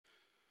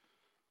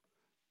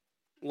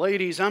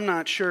Ladies, I'm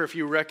not sure if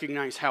you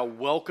recognize how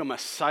welcome a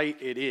sight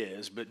it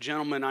is, but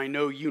gentlemen, I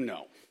know you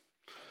know.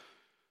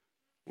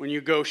 When you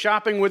go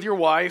shopping with your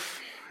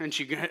wife and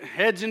she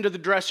heads into the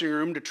dressing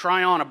room to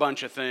try on a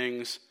bunch of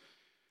things,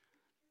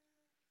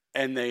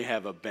 and they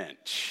have a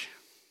bench.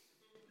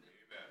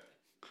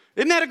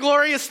 Isn't that a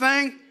glorious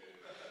thing?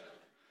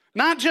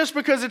 Not just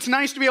because it's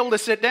nice to be able to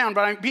sit down,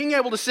 but being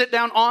able to sit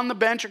down on the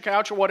bench or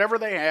couch or whatever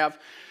they have.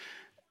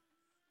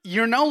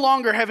 You're no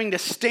longer having to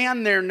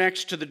stand there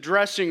next to the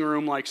dressing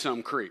room like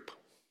some creep.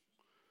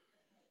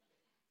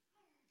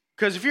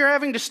 Because if you're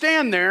having to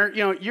stand there,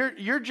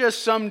 you're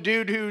just some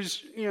dude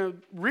who's,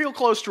 real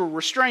close to a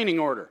restraining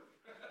order.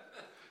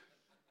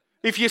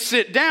 If you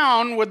sit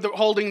down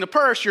holding the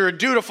purse, you're a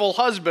dutiful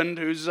husband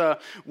who's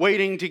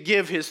waiting to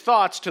give his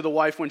thoughts to the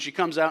wife when she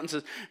comes out and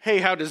says, "Hey,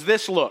 how does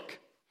this look?"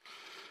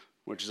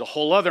 Which is a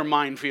whole other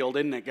minefield,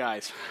 isn't it,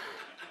 guys?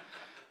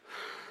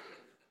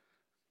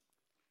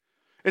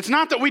 It's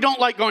not that we don't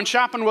like going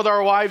shopping with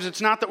our wives.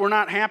 It's not that we're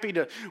not happy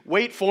to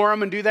wait for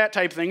them and do that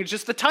type of thing. It's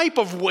just the type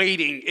of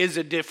waiting is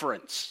a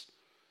difference.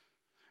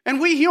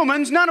 And we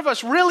humans, none of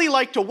us really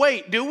like to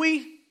wait, do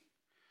we?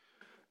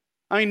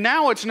 I mean,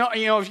 now it's not,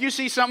 if you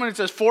see something that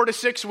says 4 to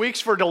 6 weeks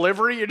for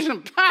delivery, you're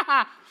just,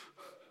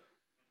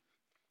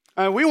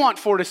 we want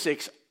 4 to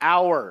 6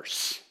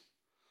 hours.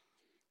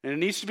 And it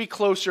needs to be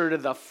closer to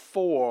the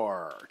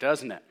 4,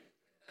 doesn't it?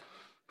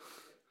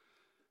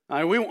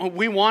 We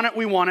want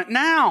it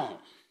now.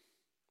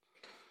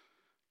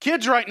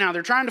 Kids right now,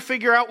 they're trying to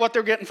figure out what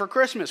they're getting for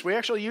Christmas. We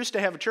actually used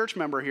to have a church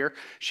member here.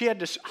 She had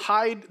to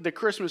hide the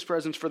Christmas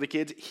presents for the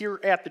kids here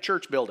at the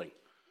church building.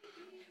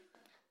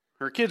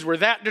 Her kids were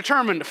that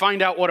determined to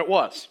find out what it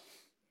was.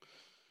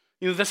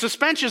 The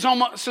suspense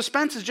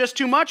is just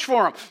too much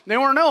for them. They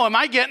want to know, am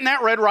I getting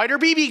that Red Ryder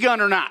BB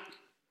gun or not?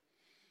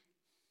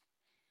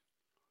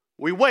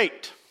 We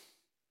wait,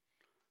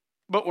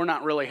 but we're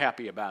not really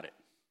happy about it.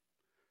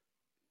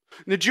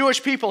 The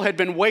Jewish people had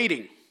been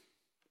waiting.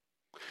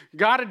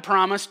 God had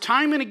promised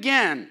time and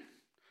again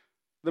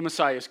the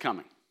Messiah is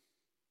coming.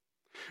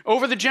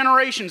 Over the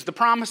generations, the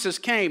promises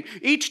came.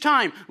 Each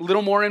time, a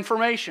little more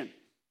information.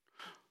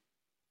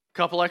 A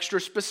couple extra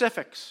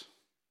specifics.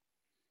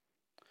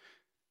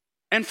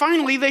 And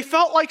finally, they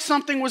felt like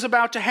something was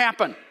about to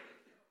happen.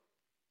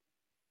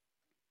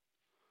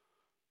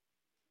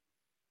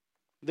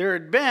 There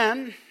had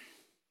been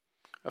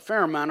a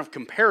fair amount of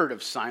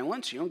comparative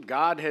silence.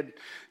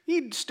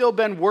 He'd still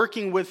been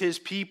working with his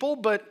people,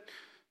 but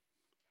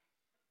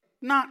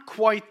not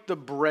quite the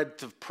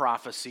breadth of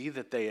prophecy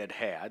that they had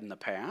had in the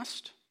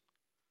past.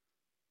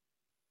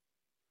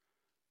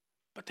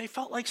 But they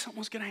felt like something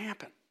was going to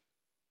happen.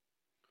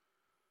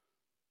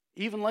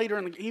 Even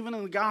later, even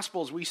in the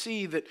Gospels, we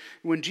see that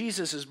when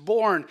Jesus is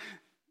born,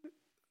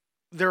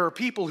 there are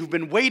people who've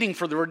been waiting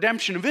for the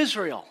redemption of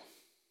Israel.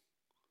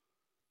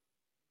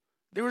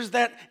 There was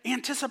that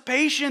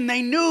anticipation.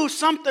 They knew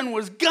something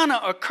was going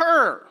to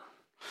occur.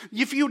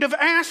 If you'd have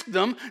asked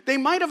them, they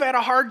might have had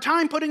a hard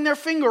time putting their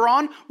finger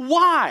on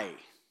why.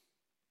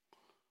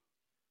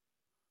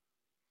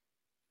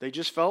 They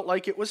just felt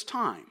like it was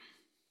time.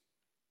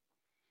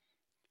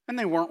 And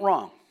they weren't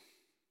wrong.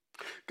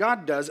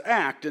 God does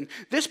act. And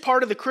this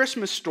part of the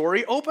Christmas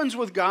story opens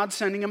with God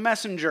sending a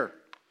messenger.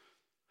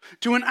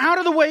 To an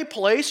out-of-the-way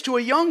place, to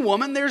a young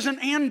woman, there's an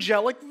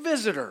angelic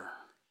visitor.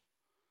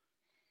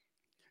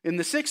 In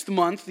the 6th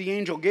month, the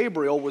angel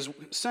Gabriel was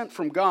sent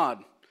from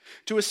God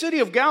to a city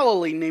of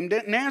Galilee named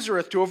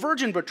Nazareth, to a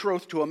virgin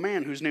betrothed to a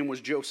man whose name was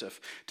Joseph,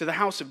 to the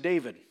house of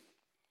David.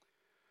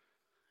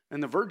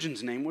 And the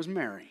virgin's name was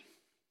Mary.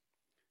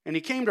 And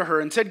he came to her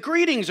and said,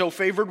 "Greetings, O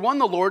favored one,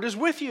 the Lord is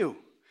with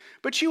you."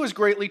 But she was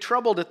greatly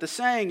troubled at the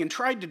saying and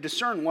tried to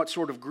discern what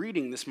sort of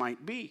greeting this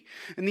might be.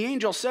 And the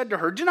angel said to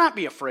her, "Do not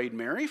be afraid,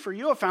 Mary, for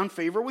you have found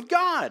favor with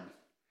God.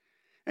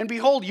 And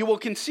behold, you will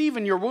conceive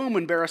in your womb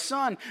and bear a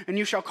son, and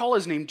you shall call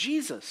his name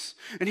Jesus.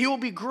 And he will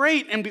be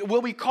great and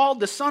will be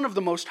called the Son of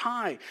the Most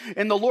High.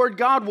 And the Lord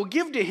God will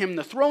give to him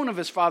the throne of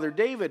his father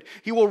David.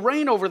 He will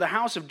reign over the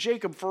house of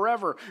Jacob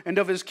forever, and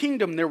of his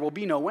kingdom there will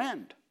be no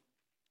end."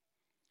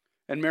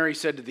 And Mary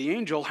said to the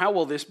angel, "How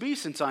will this be,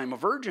 since I am a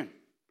virgin?"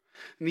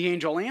 And the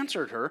angel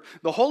answered her,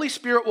 "The Holy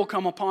Spirit will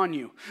come upon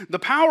you. The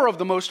power of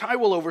the Most High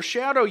will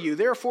overshadow you.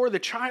 Therefore, the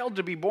child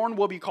to be born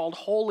will be called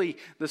Holy,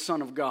 the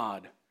Son of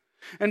God.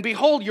 And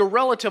behold, your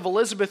relative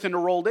Elizabeth in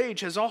her old age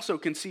has also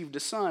conceived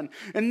a son.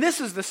 And this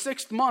is the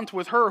 6th month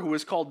with her who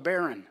is called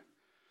barren.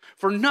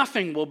 For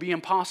nothing will be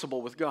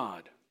impossible with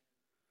God."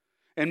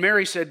 And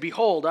Mary said,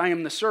 "Behold, I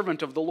am the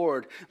servant of the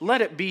Lord.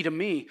 Let it be to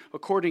me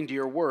according to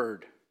your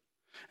word."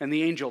 And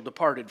the angel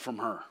departed from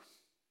her.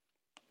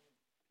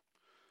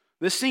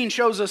 This scene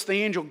shows us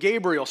the angel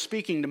Gabriel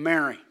speaking to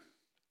Mary.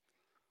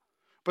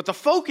 But the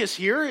focus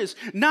here is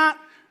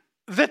not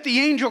that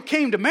the angel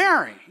came to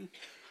Mary.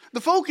 The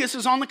focus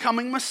is on the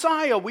coming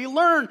Messiah. We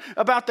learn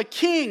about the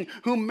king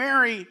whom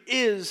Mary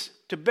is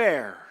to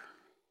bear.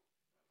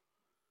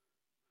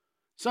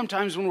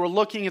 Sometimes when we're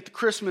looking at the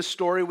Christmas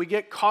story, we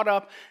get caught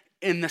up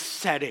in the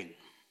setting.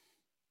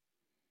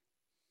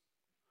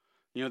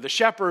 You know, the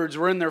shepherds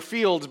were in their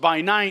fields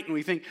by night, and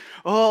we think,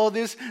 oh,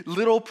 this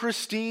little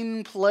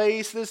pristine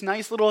place, this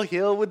nice little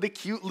hill with the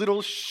cute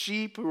little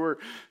sheep who were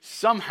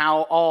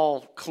somehow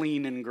all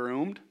clean and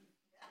groomed.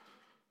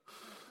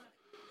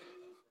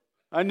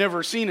 I've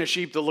never seen a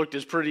sheep that looked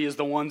as pretty as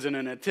the ones in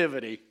a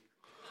nativity.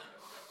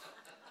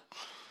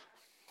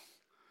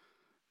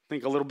 I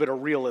think a little bit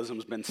of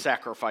realism's been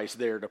sacrificed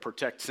there to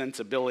protect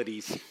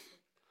sensibilities.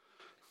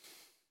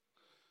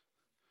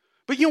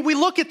 But, you know, we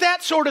look at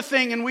that sort of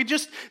thing and we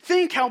just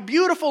think how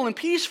beautiful and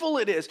peaceful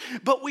it is.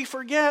 But we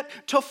forget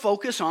to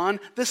focus on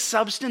the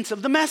substance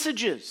of the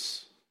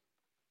messages.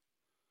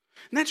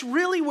 And that's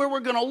really where we're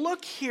going to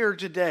look here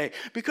today.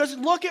 Because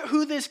look at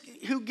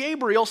who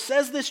Gabriel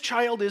says this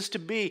child is to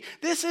be.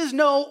 This is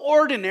no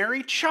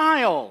ordinary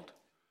child.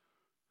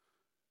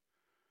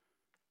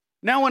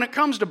 Now, when it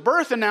comes to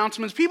birth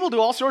announcements, people do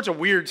all sorts of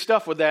weird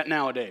stuff with that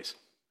nowadays.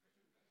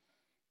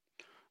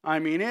 I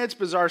mean, it's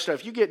bizarre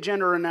stuff. You get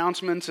gender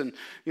announcements, and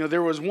you know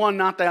there was one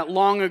not that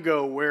long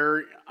ago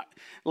where,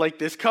 like,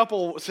 this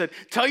couple said,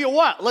 "Tell you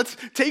what, let's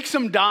take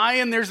some dye,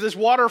 and there's this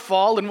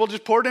waterfall, and we'll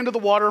just pour it into the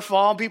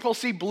waterfall. People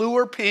see blue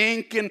or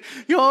pink, and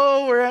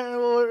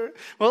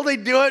well, they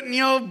do it,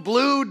 and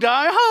blue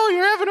dye. Oh,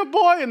 you're having a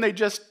boy, and they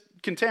just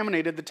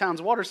contaminated the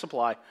town's water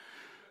supply."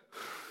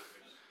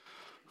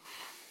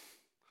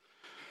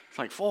 It's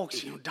like,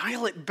 folks,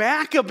 dial it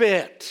back a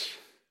bit.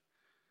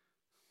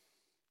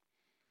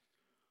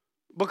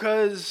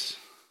 Because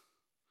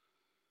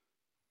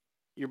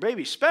your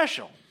baby's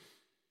special,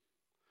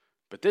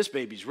 but this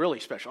baby's really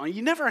special. And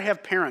you never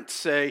have parents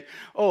say,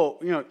 oh,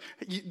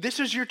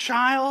 this is your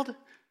child?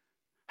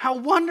 How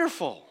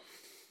wonderful.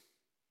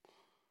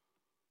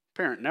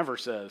 Parent never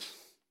says,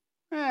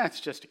 it's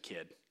just a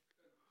kid.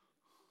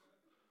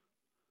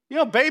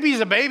 Baby's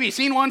a baby.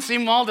 Seen one,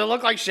 seen them all. They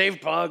look like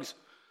shaved pugs.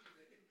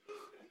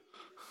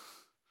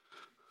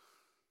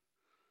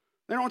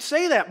 They don't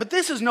say that, but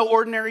this is no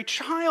ordinary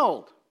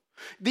child.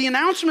 The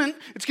announcement,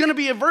 it's going to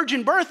be a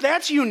virgin birth,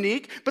 that's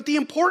unique, but the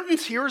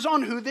importance here is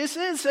on who this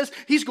is. It says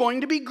he's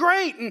going to be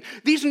great. And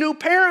these new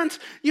parents,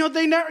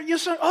 they never,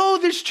 say, oh,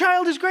 this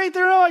child is great.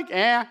 They're like,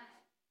 I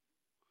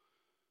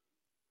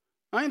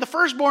mean, the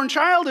firstborn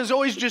child is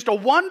always just a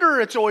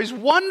wonder. It's always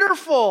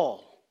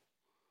wonderful.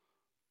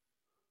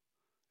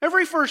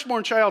 Every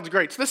firstborn child's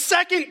great. It's the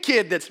second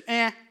kid that's,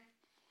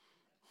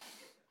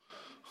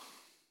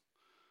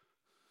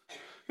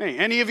 Hey,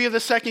 any of you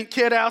the second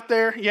kid out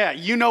there? Yeah,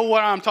 you know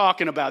what I'm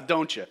talking about,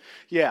 don't you?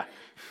 Yeah,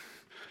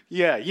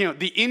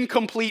 the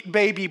incomplete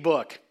baby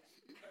book.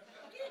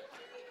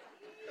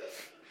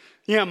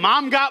 Yeah,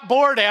 mom got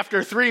bored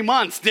after 3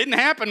 months. Didn't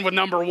happen with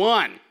number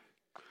one.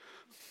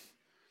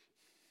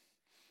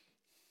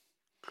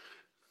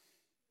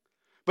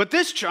 But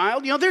this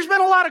child, there's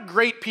been a lot of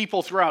great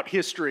people throughout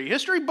history.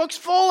 History books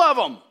full of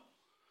them.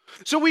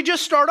 So we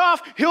just start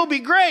off, he'll be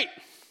great.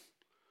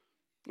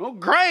 Well,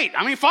 great.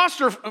 I mean,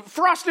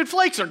 Frosted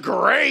Flakes are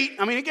great.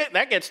 I mean,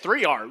 that gets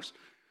 3 R's.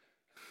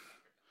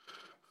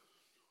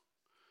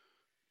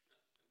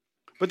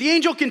 But the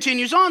angel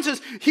continues on,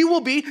 says, he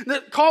will be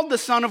called the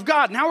Son of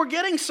God. Now we're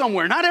getting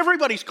somewhere. Not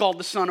everybody's called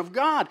the Son of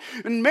God.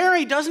 And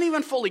Mary doesn't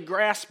even fully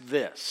grasp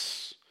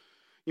this.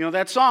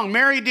 That song,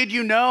 Mary, did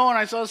you know? And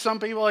I saw some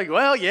people like,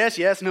 well,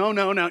 yes,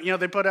 no.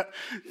 They put up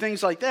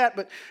things like that.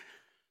 But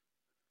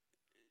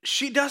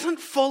she doesn't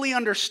fully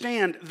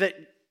understand that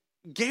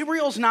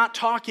Gabriel's not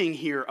talking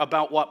here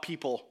about what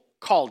people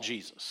call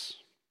Jesus.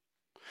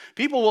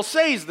 People will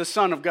say he's the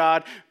Son of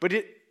God, but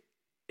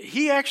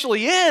he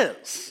actually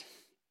is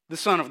the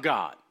Son of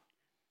God.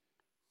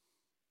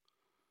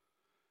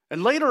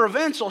 And later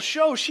events will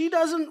show she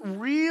doesn't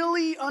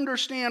really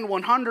understand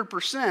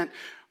 100%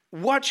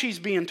 what she's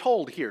being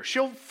told here.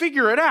 She'll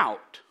figure it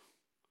out.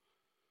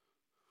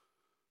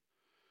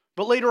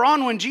 But later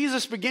on, when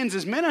Jesus begins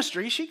his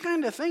ministry, she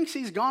kind of thinks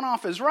he's gone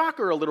off his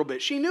rocker a little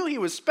bit. She knew he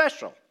was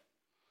special.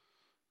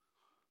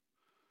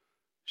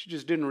 She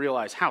just didn't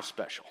realize how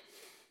special.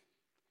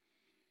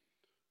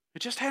 It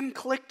just hadn't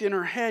clicked in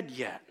her head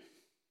yet.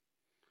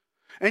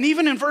 And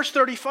even in verse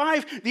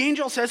 35, the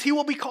angel says he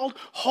will be called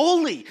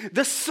holy,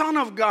 the Son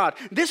of God.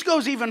 This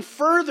goes even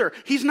further.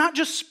 He's not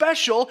just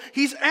special,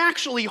 he's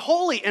actually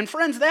holy. And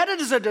friends, that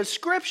is a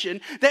description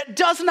that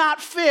does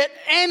not fit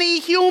any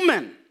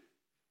human.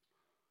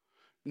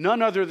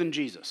 None other than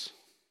Jesus.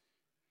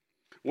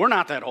 We're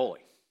not that holy.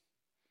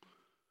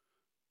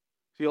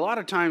 See, a lot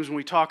of times when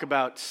we talk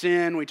about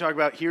sin, we talk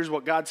about here's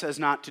what God says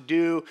not to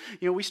do,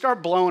 we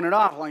start blowing it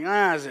off like,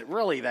 is it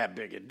really that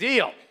big a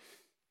deal?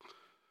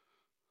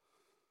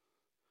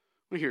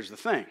 Well, here's the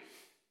thing.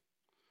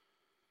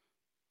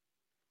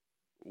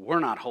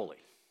 We're not holy.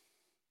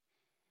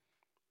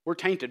 We're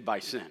tainted by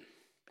sin.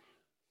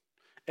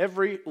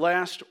 Every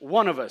last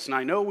one of us. And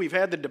I know we've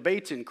had the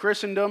debates in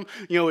Christendom.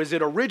 Is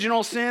it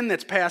original sin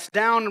that's passed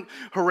down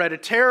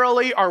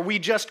hereditarily? Are we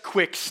just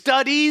quick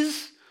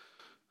studies?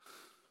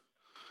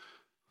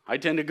 I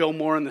tend to go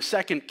more in the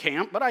second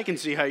camp, but I can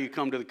see how you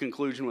come to the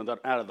conclusion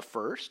out of the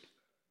first.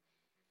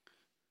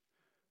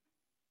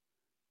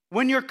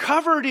 When you're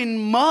covered in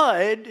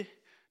mud,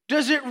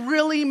 Does it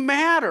really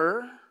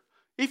matter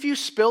if you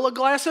spill a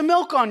glass of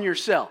milk on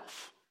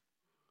yourself?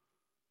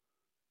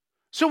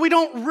 So we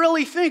don't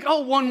really think, oh,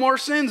 one more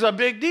sin's a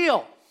big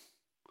deal.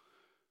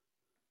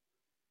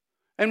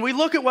 And we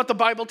look at what the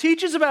Bible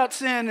teaches about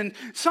sin, and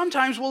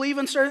sometimes we'll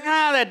even say,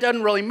 that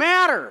doesn't really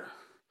matter.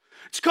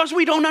 It's because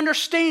we don't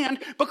understand,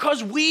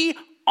 because we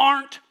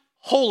aren't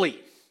holy.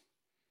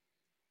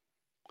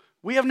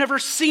 We have never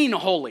seen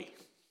holy.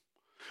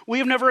 We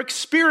have never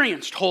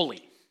experienced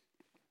holy.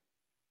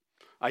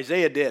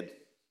 Isaiah did.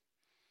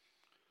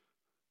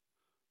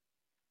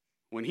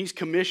 When he's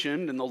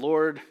commissioned and the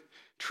Lord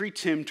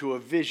treats him to a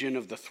vision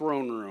of the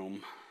throne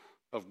room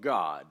of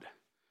God,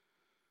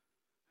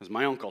 as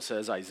my uncle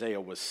says,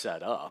 Isaiah was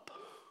set up.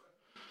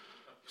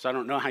 So I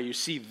don't know how you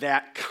see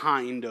that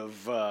kind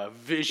of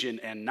vision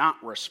and not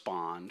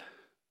respond.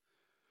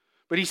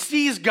 But he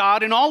sees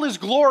God in all his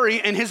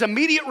glory, and his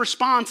immediate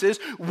response is,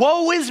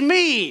 woe is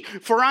me,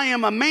 for I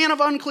am a man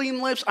of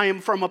unclean lips, I am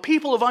from a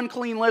people of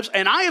unclean lips,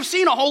 and I have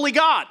seen a holy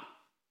God.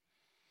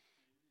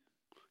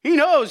 He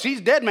knows he's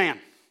a dead man.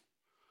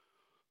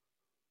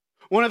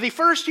 One of the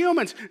first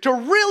humans to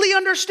really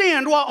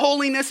understand what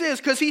holiness is,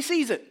 because he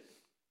sees it.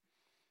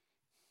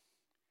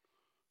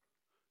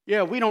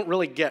 Yeah, we don't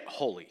really get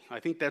holy.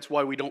 I think that's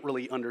why we don't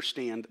really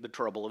understand the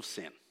trouble of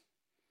sin.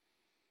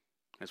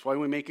 That's why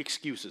we make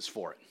excuses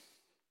for it.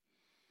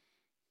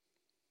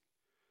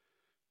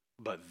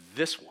 But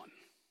this one,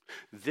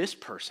 this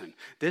person,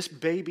 this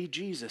baby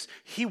Jesus,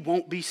 he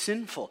won't be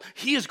sinful.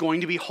 He is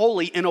going to be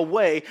holy in a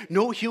way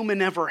no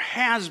human ever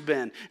has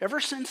been,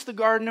 ever since the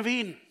Garden of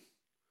Eden.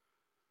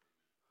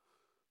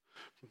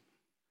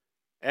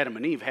 Adam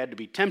and Eve had to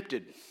be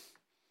tempted.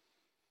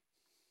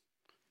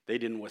 They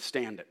didn't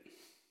withstand it.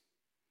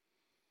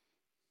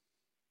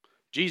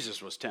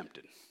 Jesus was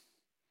tempted.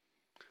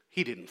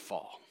 He didn't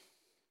fall.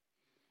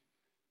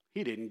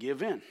 He didn't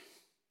give in.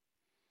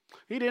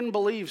 He didn't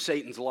believe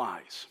Satan's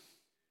lies.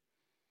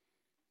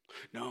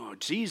 No,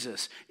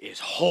 Jesus is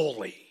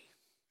holy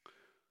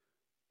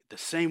the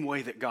same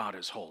way that God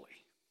is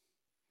holy.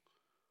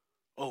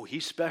 Oh,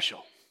 he's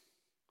special.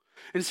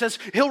 And it says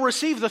he'll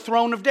receive the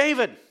throne of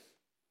David.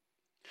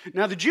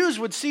 Now, the Jews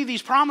would see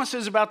these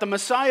promises about the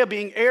Messiah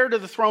being heir to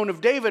the throne of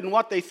David, and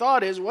what they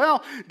thought is,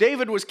 well,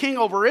 David was king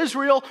over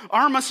Israel.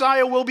 Our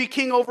Messiah will be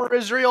king over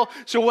Israel.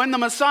 So when the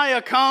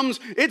Messiah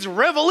comes, it's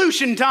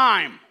revolution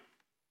time.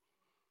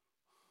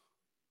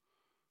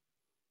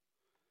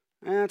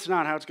 That's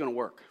not how it's going to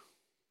work.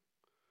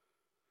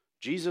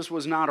 Jesus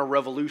was not a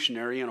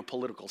revolutionary in a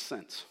political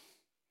sense.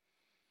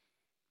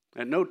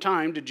 At no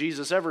time did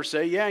Jesus ever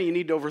say, yeah, you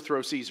need to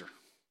overthrow Caesar.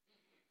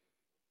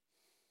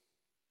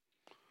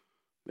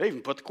 They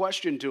even put the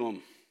question to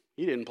him.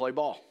 He didn't play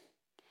ball.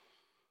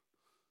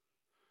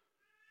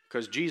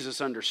 Because Jesus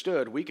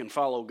understood we can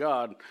follow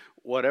God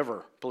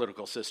whatever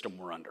political system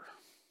we're under.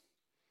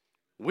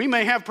 We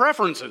may have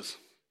preferences.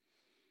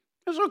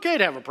 It's okay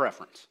to have a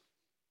preference.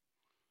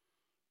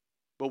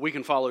 But we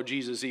can follow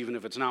Jesus even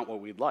if it's not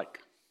what we'd like.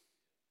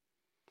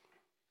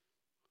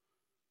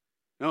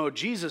 No,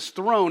 Jesus'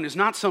 throne is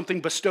not something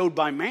bestowed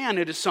by man.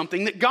 It is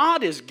something that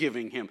God is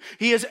giving him.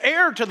 He is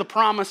heir to the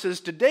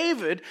promises to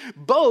David,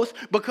 both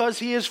because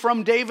he is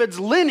from David's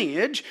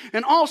lineage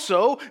and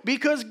also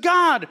because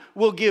God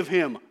will give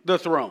him the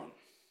throne.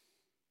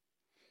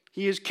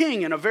 He is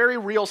king in a very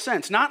real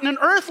sense, not in an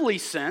earthly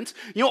sense.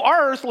 You know,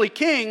 our earthly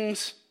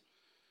kings,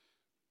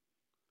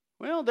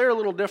 well, they're a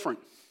little different.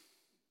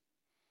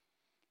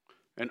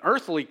 An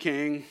earthly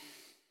king,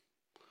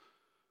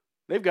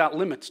 they've got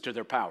limits to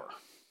their power.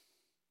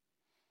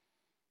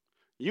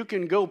 You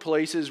can go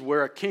places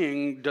where a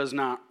king does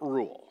not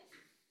rule.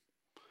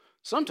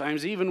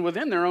 Sometimes even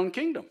within their own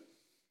kingdom.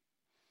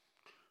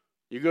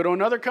 You go to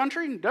another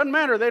country, doesn't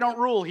matter, they don't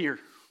rule here.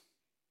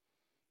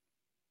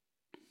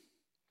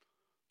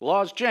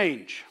 Laws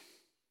change.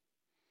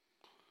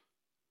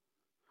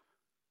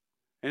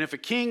 And if a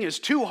king is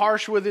too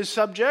harsh with his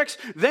subjects,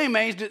 they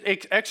may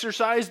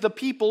exercise the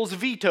people's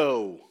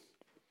veto.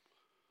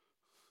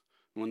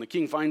 When the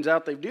king finds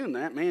out they've done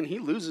that, man, he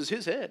loses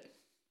his head.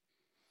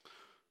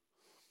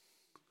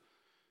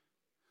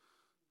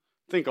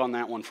 Think on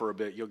that one for a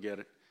bit, you'll get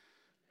it.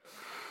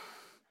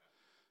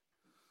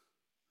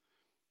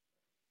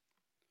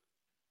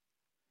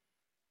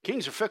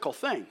 Kings are fickle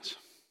things.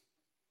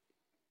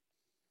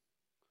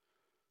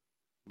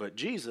 But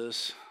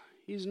Jesus,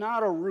 he's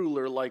not a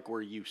ruler like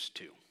we're used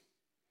to.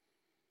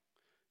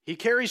 He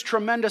carries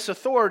tremendous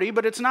authority,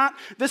 but it's not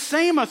the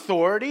same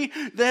authority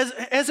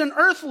as an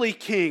earthly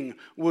king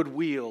would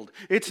wield.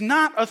 It's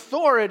not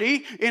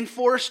authority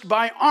enforced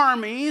by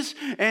armies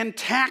and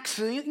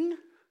taxing.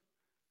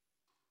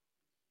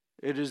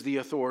 It is the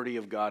authority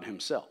of God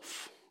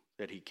himself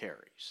that he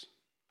carries.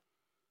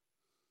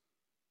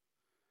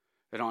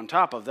 And on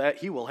top of that,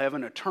 he will have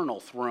an eternal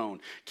throne.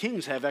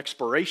 Kings have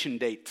expiration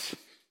dates,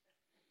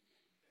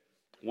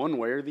 one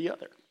way or the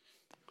other.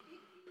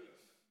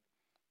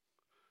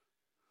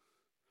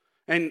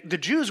 And the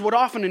Jews would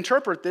often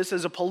interpret this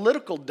as a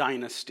political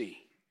dynasty.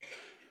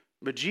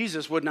 But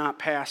Jesus would not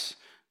pass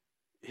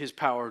his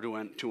power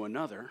to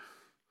another.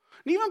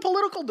 And even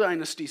political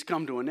dynasties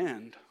come to an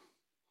end.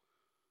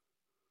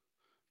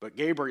 But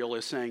Gabriel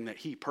is saying that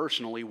he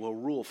personally will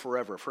rule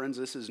forever. Friends,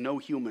 this is no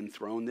human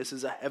throne. This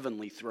is a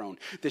heavenly throne.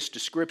 This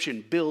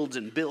description builds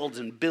and builds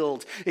and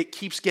builds. It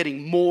keeps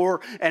getting more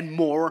and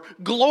more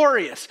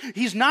glorious.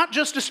 He's not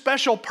just a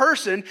special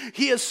person.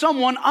 He is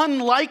someone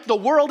unlike the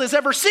world has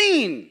ever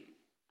seen.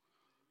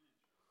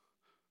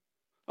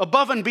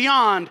 Above and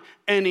beyond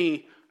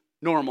any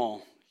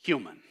normal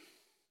human.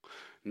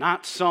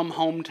 Not some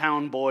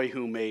hometown boy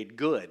who made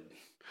good,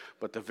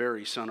 but the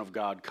very Son of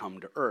God come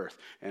to earth.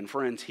 And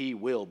friends, he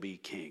will be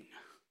king.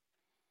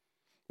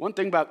 One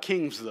thing about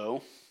kings,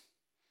 though,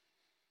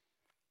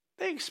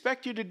 they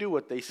expect you to do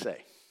what they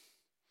say.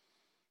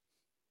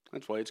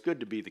 That's why it's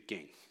good to be the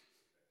king.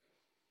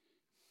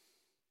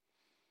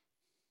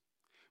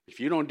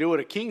 If you don't do what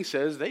a king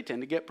says, they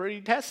tend to get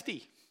pretty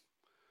testy.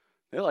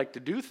 They like to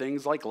do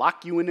things like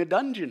lock you in a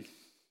dungeon.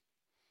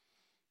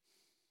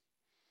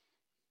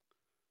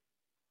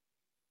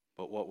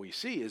 But what we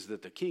see is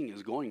that the king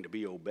is going to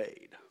be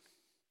obeyed.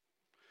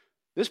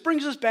 This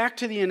brings us back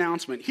to the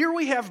announcement. Here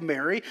we have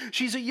Mary.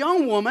 She's a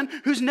young woman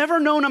who's never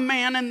known a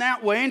man in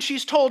that way, and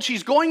she's told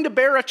she's going to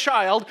bear a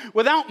child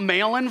without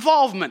male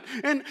involvement.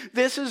 And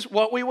this is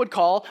what we would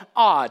call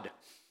odd.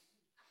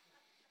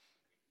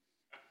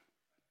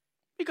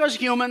 Because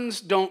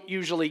humans don't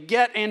usually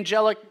get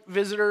angelic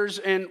visitors,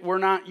 and we're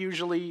not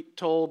usually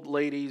told,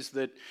 ladies,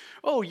 that,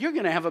 oh, you're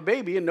going to have a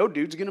baby and no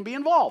dude's going to be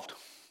involved.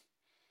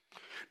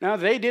 Now,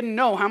 they didn't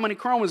know how many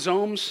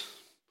chromosomes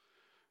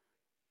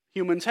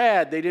humans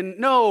had. They didn't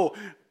know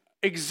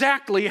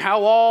exactly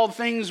how all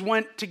things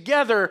went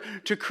together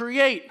to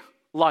create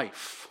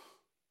life.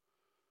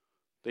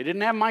 They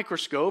didn't have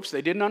microscopes.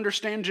 They didn't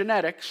understand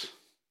genetics.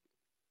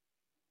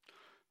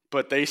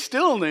 But they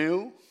still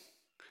knew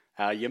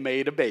how you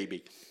made a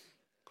baby.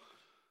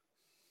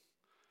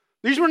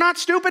 These were not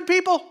stupid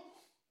people.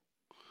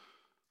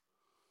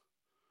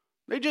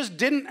 They just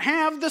didn't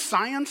have the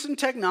science and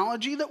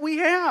technology that we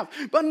have.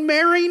 But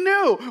Mary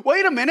knew,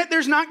 wait a minute,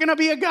 there's not going to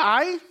be a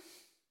guy.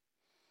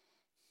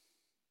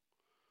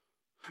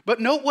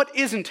 But note what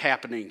isn't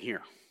happening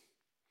here.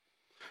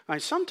 Now,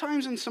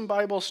 sometimes in some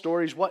Bible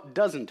stories, what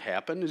doesn't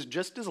happen is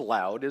just as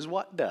loud as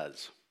what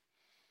does.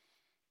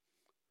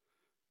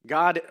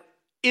 God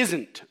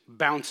isn't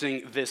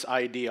bouncing this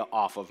idea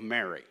off of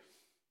Mary.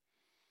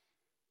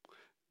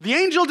 The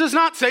angel does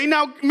not say,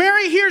 now,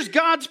 Mary, here's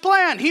God's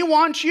plan. He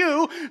wants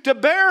you to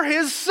bear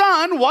his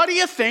son. What do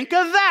you think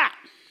of that?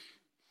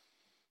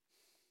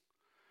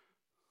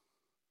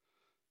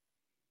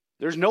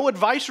 There's no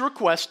advice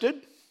requested.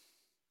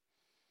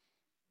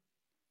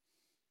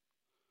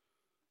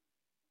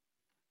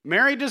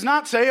 Mary does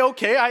not say,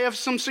 okay, I have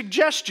some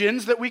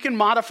suggestions that we can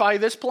modify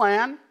this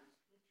plan.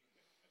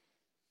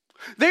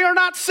 They are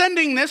not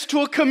sending this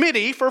to a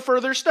committee for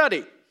further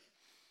study.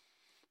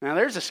 Now,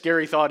 there's a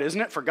scary thought,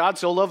 isn't it? For God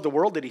so loved the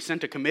world that he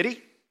sent a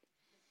committee.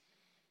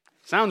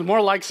 Sounds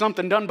more like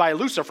something done by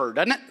Lucifer,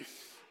 doesn't it?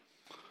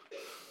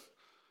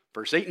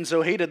 For Satan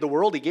so hated the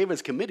world, he gave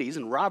his committees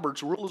and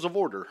Robert's rules of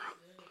order.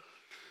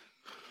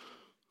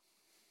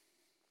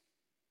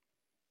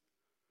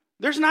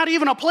 There's not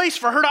even a place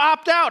for her to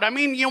opt out. I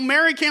mean,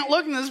 Mary can't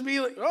look at this and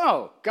be like,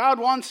 oh, God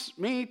wants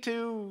me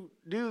to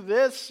do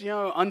this,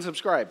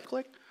 unsubscribe.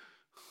 Click.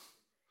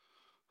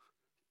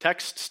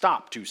 Text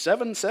stop to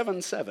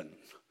 777.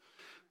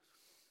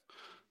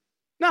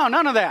 No,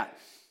 none of that.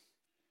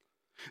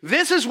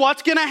 This is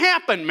what's going to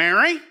happen,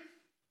 Mary.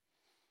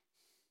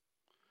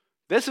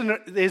 This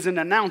is an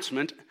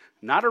announcement,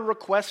 not a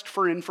request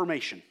for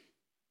information.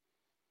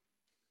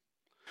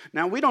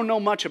 Now, we don't know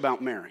much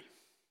about Mary.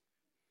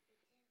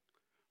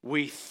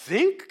 We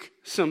think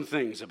some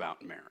things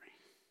about Mary.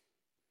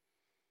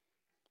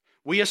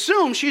 We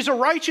assume she's a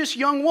righteous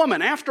young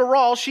woman. After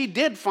all, she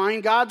did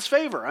find God's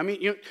favor. I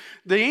mean,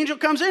 the angel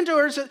comes into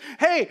her and says,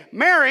 hey,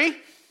 Mary,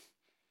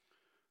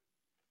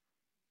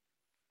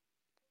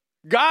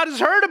 God has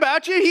heard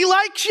about you. He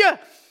likes you.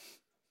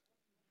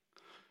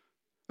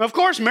 Of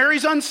course,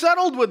 Mary's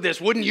unsettled with this.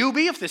 Wouldn't you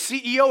be if the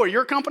CEO of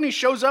your company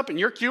shows up in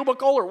your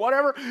cubicle or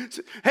whatever?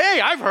 Hey,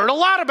 I've heard a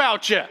lot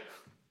about you.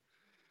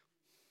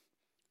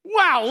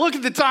 Wow, look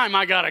at the time,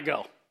 I gotta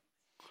go.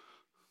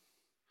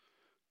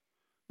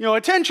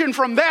 Attention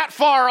from that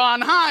far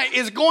on high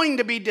is going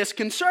to be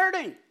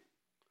disconcerting.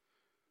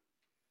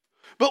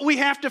 But we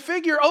have to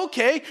figure,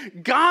 okay,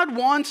 God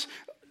wants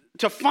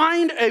to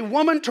find a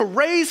woman to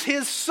raise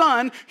his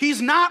son. He's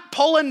not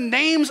pulling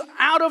names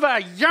out of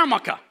a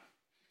yarmulke.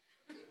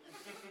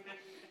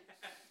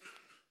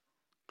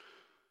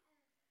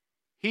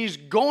 He's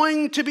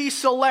going to be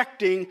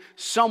selecting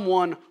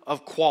someone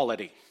of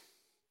quality.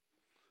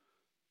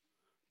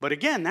 But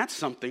again, that's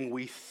something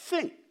we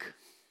think.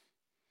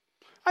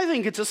 I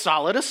think it's a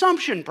solid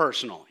assumption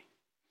personally.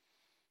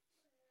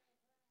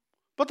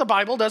 But the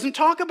Bible doesn't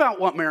talk about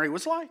what Mary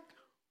was like.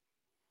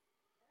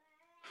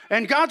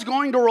 And God's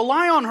going to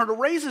rely on her to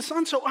raise his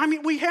son. So,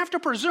 we have to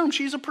presume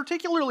she's a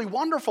particularly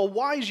wonderful,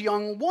 wise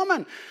young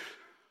woman.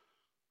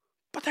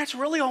 But that's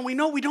really all we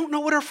know. We don't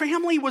know what her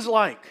family was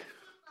like.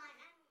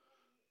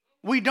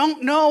 We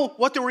don't know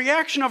what the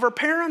reaction of her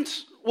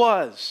parents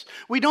was.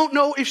 We don't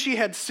know if she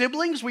had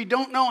siblings. We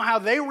don't know how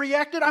they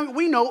reacted. I mean,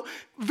 we know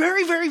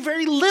very, very,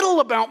 very little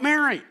about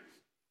Mary.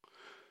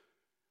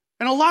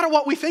 And a lot of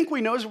what we think we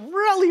know is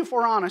really, if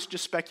we're honest,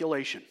 just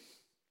speculation.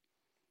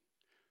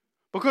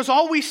 Because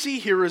all we see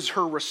here is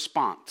her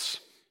response.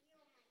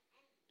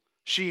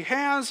 She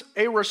has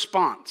a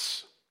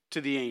response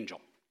to the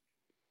angel.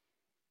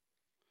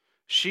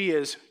 She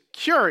is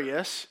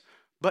curious,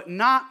 but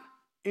not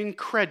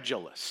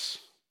incredulous.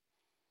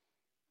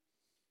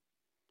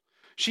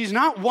 She's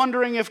not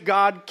wondering if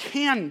God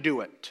can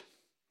do it.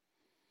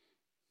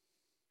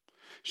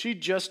 She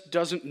just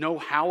doesn't know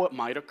how it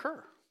might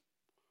occur.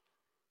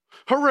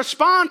 Her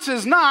response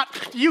is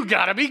not, "You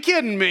gotta be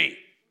kidding me."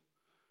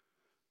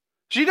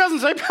 She doesn't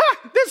say,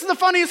 "This is the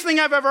funniest thing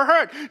I've ever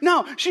heard."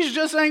 No, she's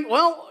just saying,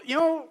 "Well,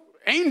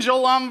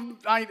 angel,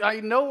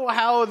 I know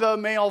how the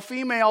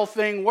male-female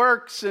thing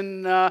works,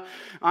 and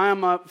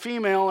I'm a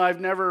female. I've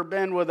never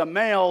been with a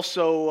male,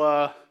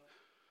 so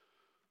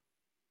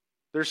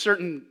there's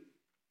certain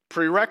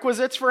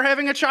prerequisites for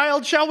having a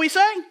child, shall we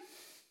say?"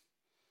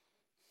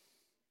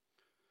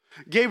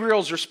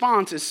 Gabriel's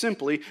response is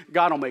simply,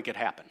 "God will make it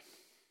happen."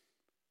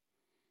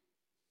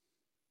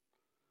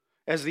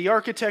 As the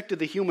architect of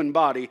the human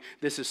body,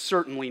 this is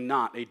certainly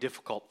not a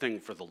difficult thing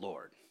for the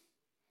Lord.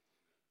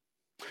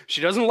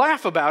 She doesn't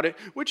laugh about it,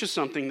 which is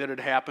something that had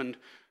happened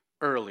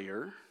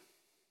earlier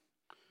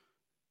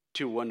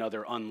to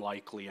another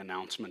unlikely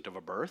announcement of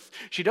a birth.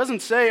 She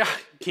doesn't say,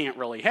 "Can't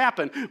really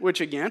happen," which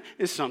again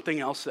is something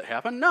else that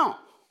happened. No.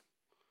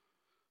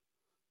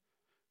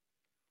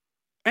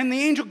 And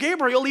the angel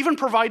Gabriel even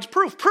provides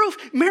proof.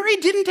 Proof Mary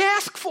didn't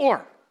ask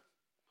for.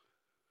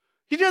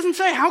 He doesn't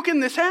say, "How can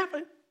this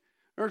happen?"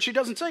 Or she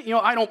doesn't say,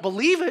 "I don't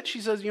believe it."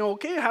 She says,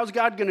 "Okay, how's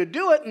God going to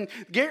do it?" And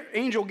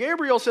angel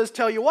Gabriel says,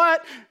 "Tell you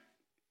what,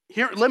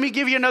 here, let me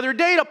give you another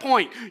data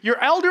point. Your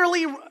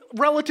elderly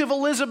relative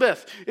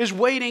Elizabeth is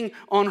waiting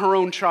on her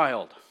own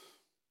child."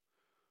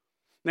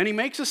 Then he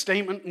makes a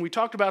statement, and we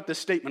talked about this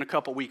statement a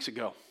couple weeks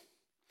ago.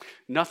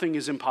 Nothing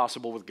is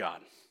impossible with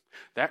God.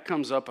 That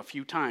comes up a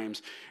few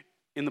times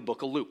in the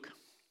book of Luke.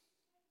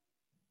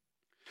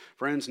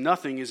 Friends,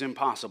 nothing is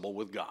impossible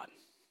with God.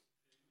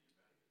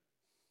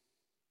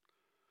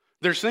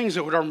 There's things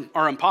that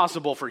are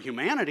impossible for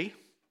humanity.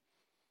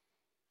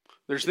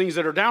 There's things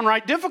that are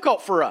downright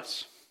difficult for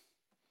us.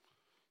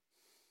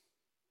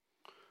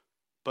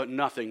 But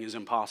nothing is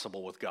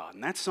impossible with God.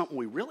 And that's something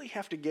we really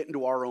have to get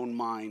into our own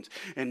minds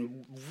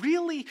and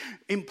really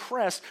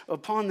impress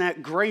upon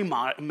that gray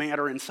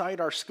matter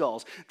inside our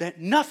skulls, that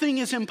nothing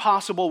is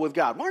impossible with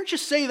God. Why don't you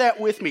say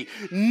that with me?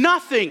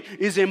 Nothing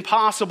is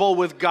impossible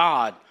with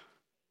God.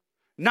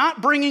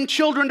 Not bringing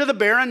children to the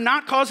barren,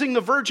 not causing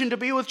the virgin to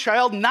be with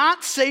child,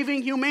 not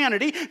saving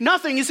humanity.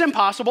 Nothing is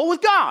impossible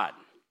with God.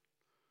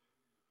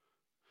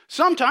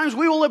 Sometimes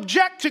we will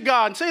object to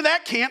God and say,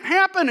 "That can't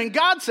happen." And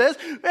God says,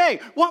 "Hey,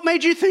 what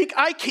made you think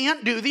I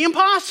can't do the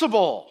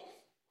impossible?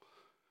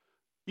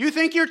 You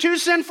think you're too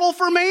sinful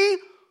for me?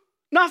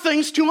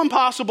 Nothing's too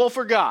impossible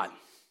for God.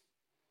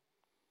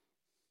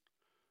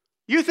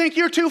 You think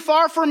you're too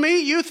far from me?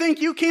 You think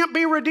you can't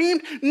be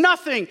redeemed?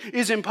 Nothing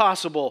is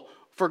impossible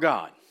for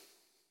God."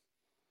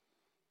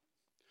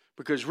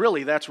 Because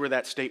really, that's where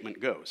that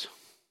statement goes.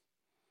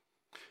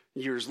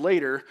 Years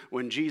later,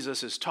 when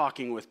Jesus is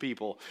talking with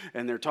people,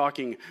 and they're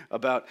talking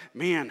about,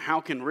 "Man, how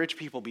can rich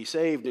people be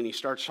saved?" And he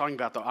starts talking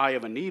about the eye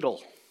of a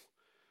needle.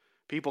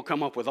 People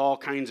come up with all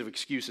kinds of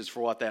excuses for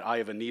what that eye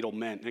of a needle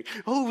meant. Like,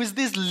 "Oh, it was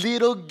this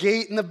little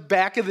gate in the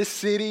back of the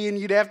city, and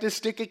you'd have to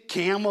stick a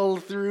camel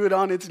through it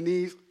on its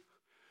knees."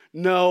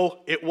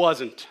 No, it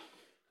wasn't.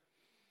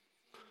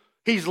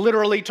 He's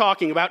literally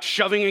talking about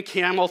shoving a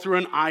camel through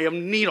an eye of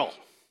needle.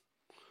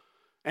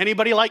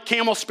 Anybody like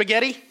camel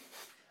spaghetti?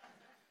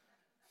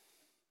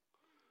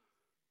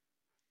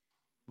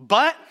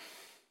 But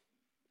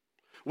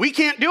we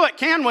can't do it,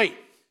 can we?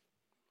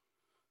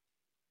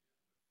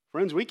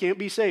 Friends, we can't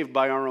be saved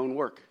by our own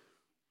work.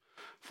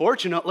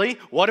 Fortunately,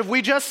 what have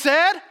we just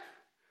said?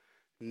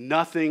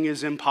 Nothing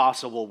is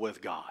impossible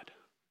with God.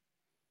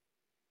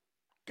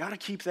 Got to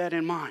keep that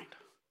in mind.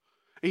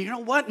 And you know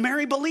what?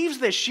 Mary believes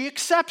this. She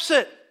accepts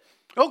it.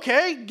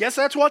 Okay, guess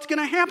that's what's going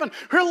to happen.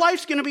 Her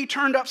life's going to be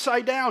turned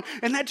upside down,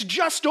 and that's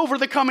just over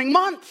the coming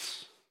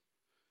months.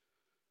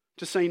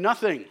 To say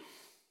nothing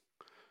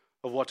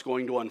of what's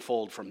going to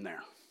unfold from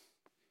there.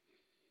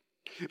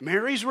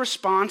 Mary's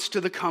response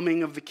to the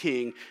coming of the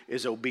king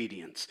is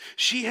obedience.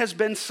 She has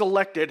been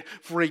selected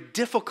for a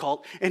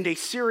difficult and a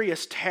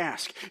serious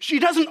task. She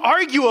doesn't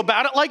argue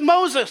about it like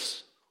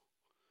Moses.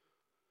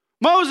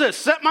 "Moses,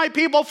 set my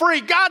people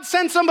free. God,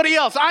 send somebody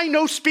else. I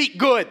know speak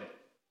good.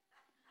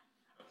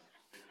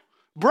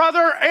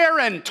 Brother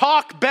Aaron,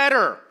 talk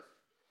better."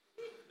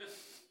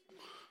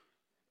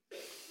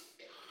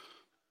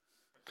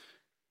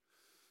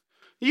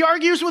 He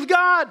argues with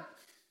God.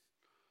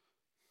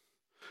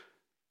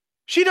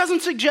 She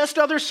doesn't suggest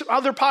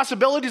other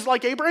possibilities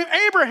like Abraham.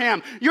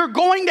 "Abraham, you're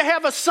going to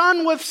have a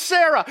son with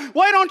Sarah.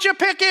 Why don't you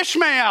pick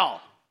Ishmael?"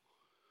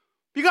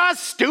 You guys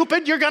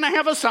stupid, you're going to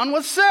have a son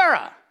with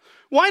Sarah.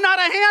 Why not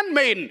a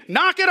handmaiden?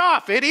 Knock it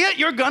off, idiot.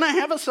 You're going to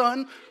have a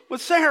son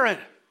with Sarah.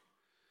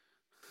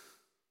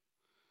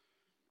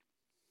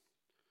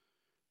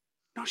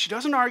 No, she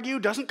doesn't argue,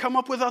 doesn't come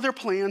up with other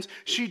plans.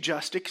 She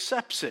just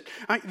accepts it.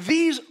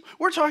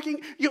 We're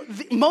talking,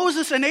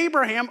 Moses and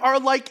Abraham are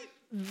like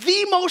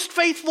the most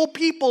faithful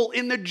people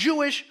in the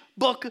Jewish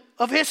book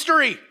of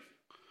history.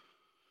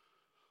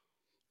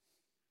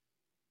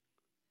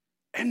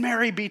 And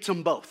Mary beats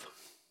them both.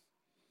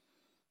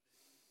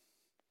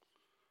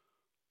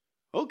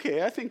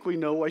 Okay, I think we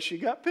know why she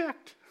got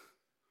picked.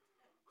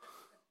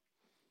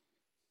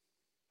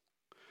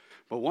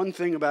 But one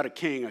thing about a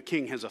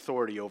king has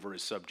authority over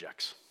his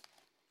subjects.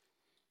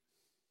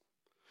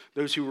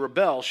 Those who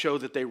rebel show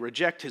that they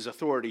reject his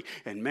authority,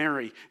 and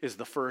Mary is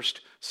the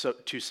first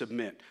to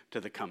submit to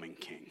the coming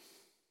king.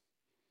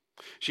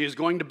 She is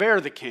going to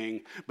bear the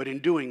king, but in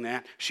doing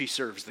that, she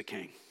serves the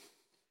king.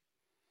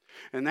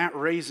 And that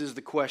raises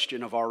the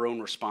question of our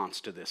own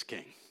response to this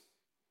king.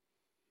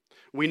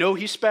 We know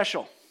he's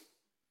special.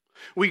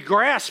 We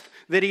grasp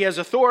that he has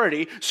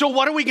authority, so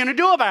what are we going to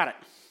do about it?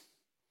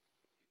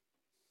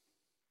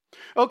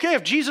 Okay,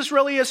 if Jesus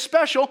really is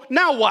special,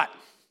 now what?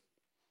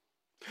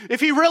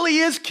 If he really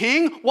is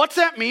king, what's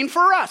that mean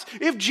for us?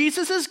 If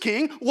Jesus is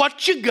king,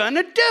 what you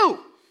gonna do?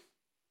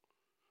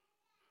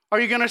 Are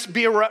you gonna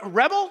be a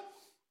rebel?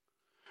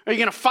 Are you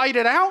gonna fight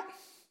it out?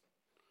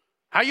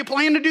 How you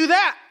plan to do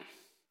that?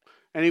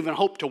 And even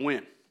hope to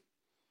win?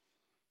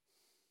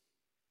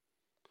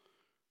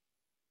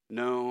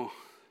 No.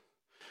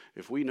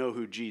 If we know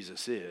who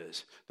Jesus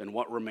is, then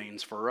what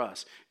remains for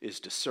us is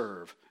to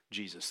serve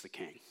Jesus the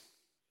King.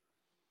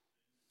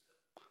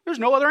 There's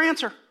no other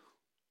answer.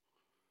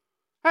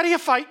 How do you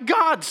fight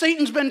God?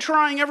 Satan's been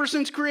trying ever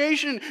since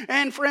creation,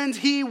 and friends,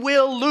 he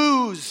will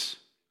lose.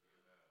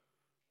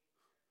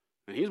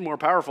 And he's more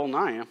powerful than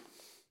I am.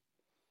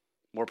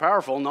 More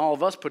powerful than all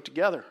of us put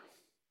together.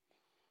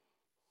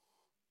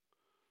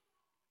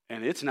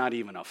 And it's not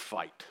even a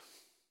fight.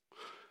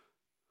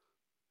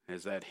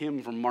 As that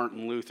hymn from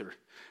Martin Luther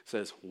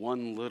says,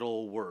 one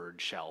little word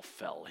shall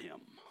fell him.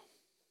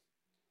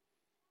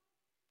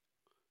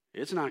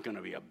 It's not going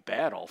to be a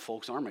battle,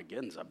 folks.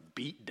 Armageddon's a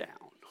beatdown.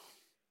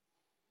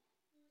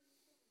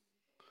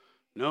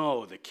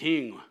 No, the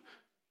king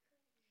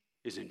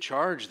is in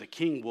charge. The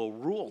king will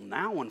rule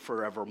now and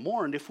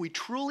forevermore. And if we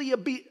truly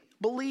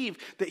believe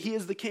that he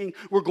is the king,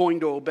 we're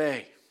going to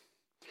obey.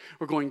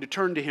 We're going to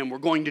turn to him. We're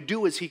going to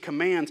do as he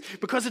commands.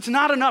 Because it's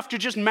not enough to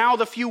just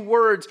mouth a few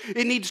words.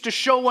 It needs to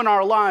show in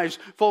our lives.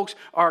 Folks,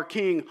 our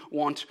king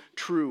wants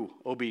true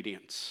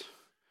obedience.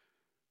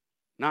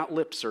 Not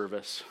lip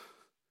service.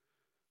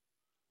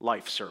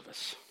 Life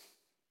service.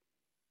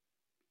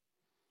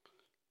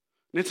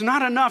 And it's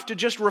not enough to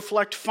just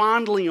reflect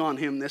fondly on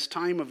him this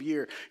time of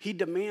year. He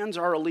demands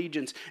our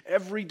allegiance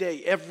every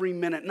day, every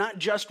minute, not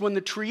just when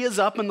the tree is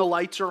up and the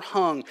lights are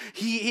hung.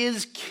 He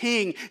is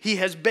king. He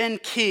has been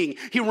king.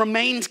 He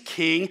remains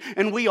king,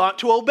 and we ought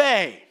to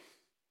obey.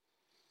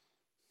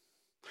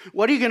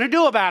 What are you going to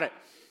do about it?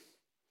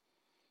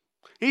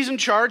 He's in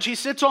charge. He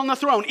sits on the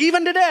throne.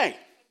 Even today.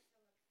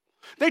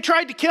 They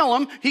tried to kill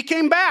him. He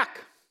came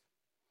back.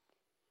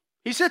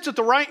 He sits at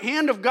the right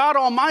hand of God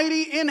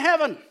Almighty in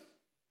heaven.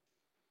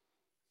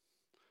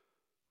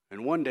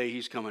 And one day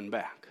he's coming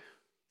back.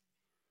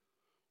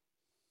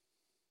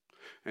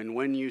 And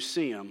when you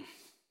see him,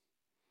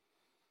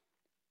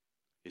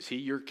 is he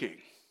your king?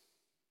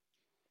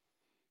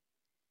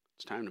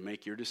 It's time to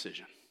make your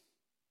decision.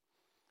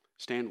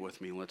 Stand with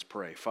me and let's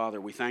pray.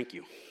 Father, we thank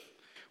you.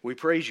 We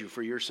praise you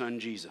for your son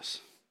Jesus.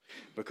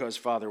 Because,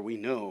 Father, we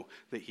know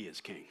that he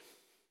is king.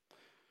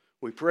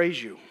 We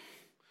praise you.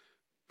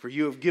 For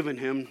you have given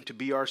him to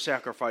be our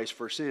sacrifice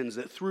for sins,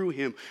 that through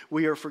him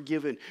we are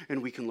forgiven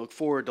and we can look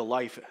forward to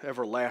life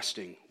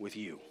everlasting with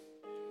you.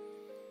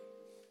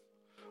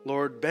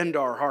 Lord, bend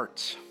our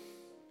hearts.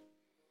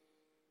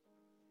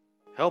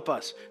 Help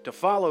us to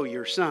follow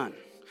your Son,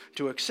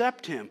 to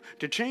accept him,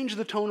 to change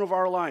the tone of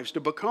our lives, to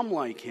become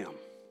like him,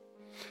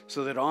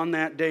 so that on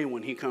that day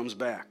when he comes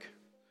back,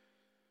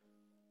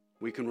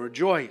 we can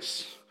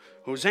rejoice.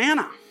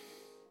 Hosanna!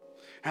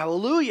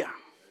 Hallelujah!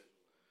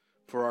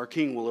 For our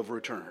King will have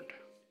returned.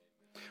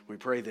 We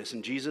pray this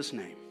in Jesus'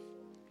 name.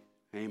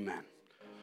 Amen.